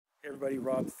Hey everybody,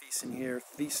 Rob Thiessen here,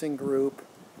 Thiessen Group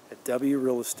at W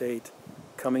Real Estate,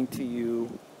 coming to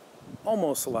you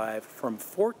almost live from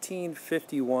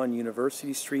 1451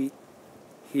 University Street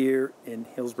here in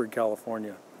Healdsburg,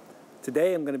 California.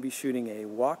 Today I'm going to be shooting a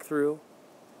walkthrough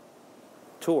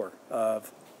tour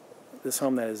of this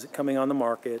home that is coming on the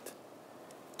market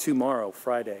tomorrow,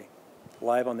 Friday,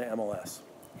 live on the MLS.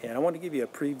 And I want to give you a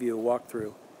preview,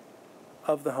 walkthrough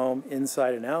of the home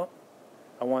inside and out.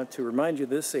 I want to remind you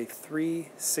this is a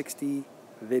 360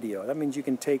 video. That means you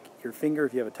can take your finger,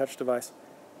 if you have a touch device,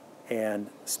 and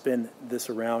spin this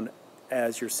around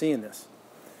as you're seeing this.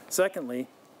 Secondly,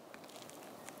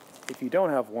 if you don't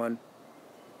have one,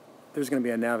 there's going to be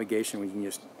a navigation where you can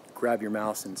just grab your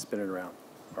mouse and spin it around.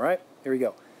 All right, here we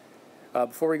go.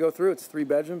 Before we go through, it's 3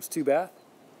 bedrooms, 2 bath,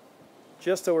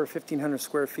 just over 1,500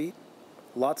 square feet,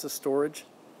 lots of storage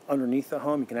underneath the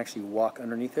home. You can actually walk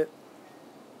underneath it.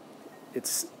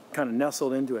 It's kind of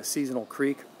nestled into a seasonal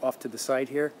creek off to the side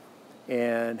here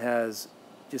and has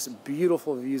just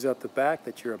beautiful views out the back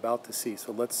that you're about to see.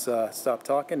 So let's stop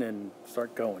talking and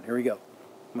start going. Here we go.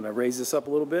 I'm going to raise this up a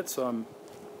little bit so I'm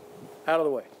out of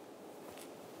the way.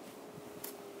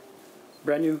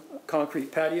 Brand new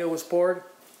concrete patio was poured.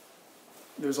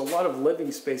 There's a lot of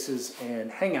living spaces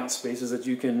and hangout spaces that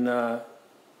you can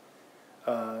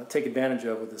take advantage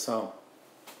of with this home.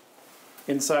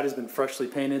 Inside has been freshly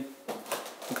painted,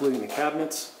 including the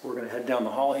cabinets. We're going to head down the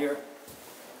hall here.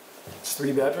 It's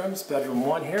 3 bedrooms. Bedroom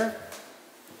 1 here.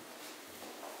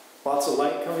 Lots of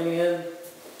light coming in.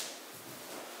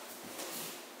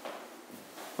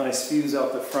 Nice views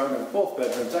out the front of both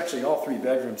bedrooms. Actually, all 3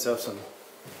 bedrooms have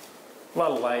a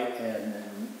lot of light and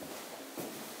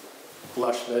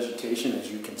lush vegetation,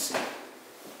 as you can see.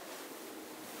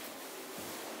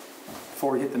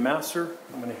 Before we hit the master,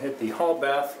 I'm going to hit the hall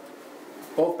bath.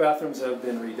 Both bathrooms have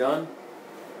been redone.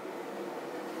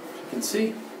 As you can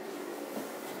see,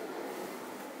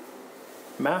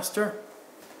 master.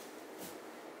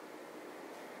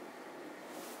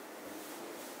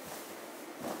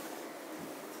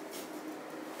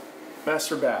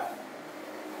 Master bath.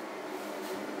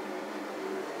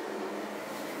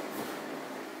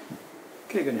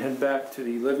 Okay, going to head back to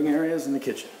the living areas and the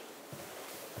kitchen.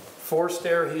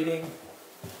 4-stair heating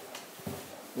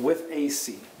with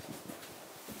AC.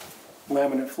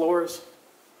 Laminate floors.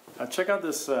 Now check out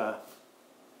this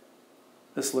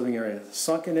this living area.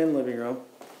 Sunken in living room.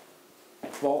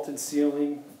 Vaulted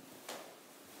ceiling.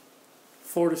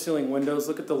 Floor to ceiling windows.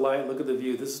 Look at the light, look at the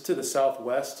view. This is to the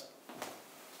southwest.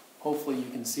 Hopefully you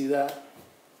can see that.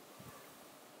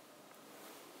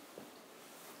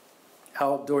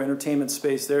 Outdoor entertainment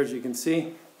space there, as you can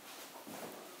see.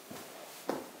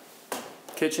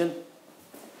 Kitchen.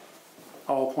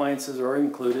 All appliances are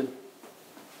included.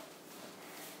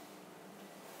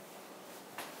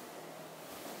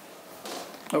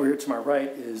 Over here to my right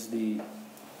is the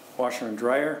washer and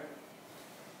dryer.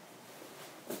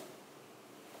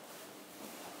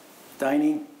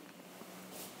 Dining.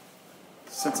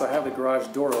 Since I have the garage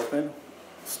door open,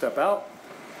 step out.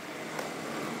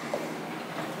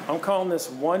 I'm calling this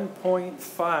 1.5,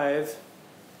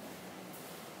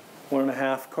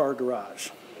 1.5 car garage.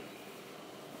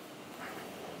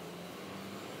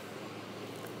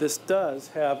 This does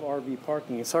have RV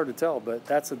parking. It's hard to tell, but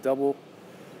that's a double.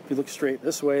 If you look straight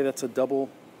this way, that's a double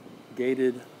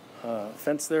gated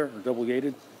fence there, or double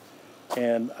gated.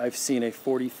 And I've seen a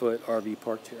 40-foot RV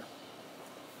parked here.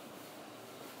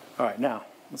 All right, now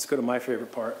let's go to my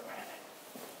favorite part.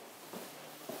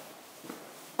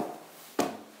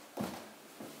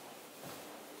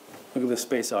 Look at this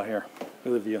space out here.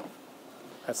 Look at the view.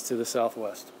 That's to the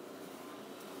southwest.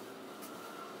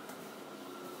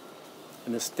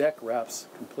 And this deck wraps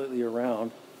completely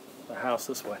around the house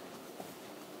this way.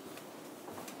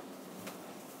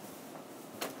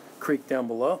 Creek down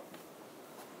below.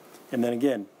 And then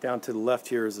again, down to the left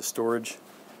here is the storage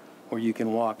where you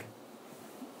can walk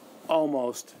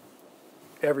almost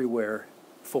everywhere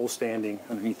full standing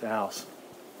underneath the house.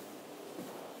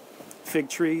 Fig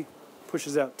tree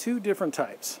pushes out 2 different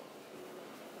types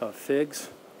of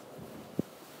figs.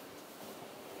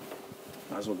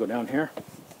 Might as well go down here.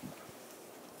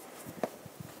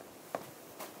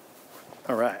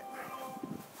 All right.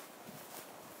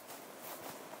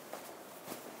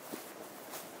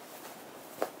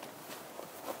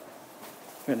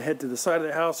 I'm going to head to the side of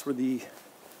the house where the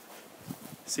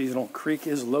seasonal creek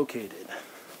is located.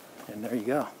 And there you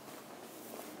go.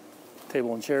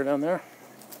 Table and chair down there.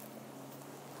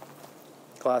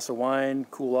 Glass of wine,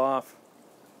 cool off,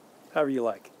 however you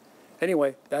like.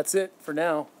 Anyway, that's it for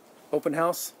now. Open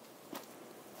house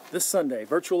this Sunday,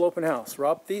 virtual open house.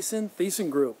 Rob Thiessen, Thiessen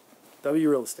Group. W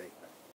Real Estate.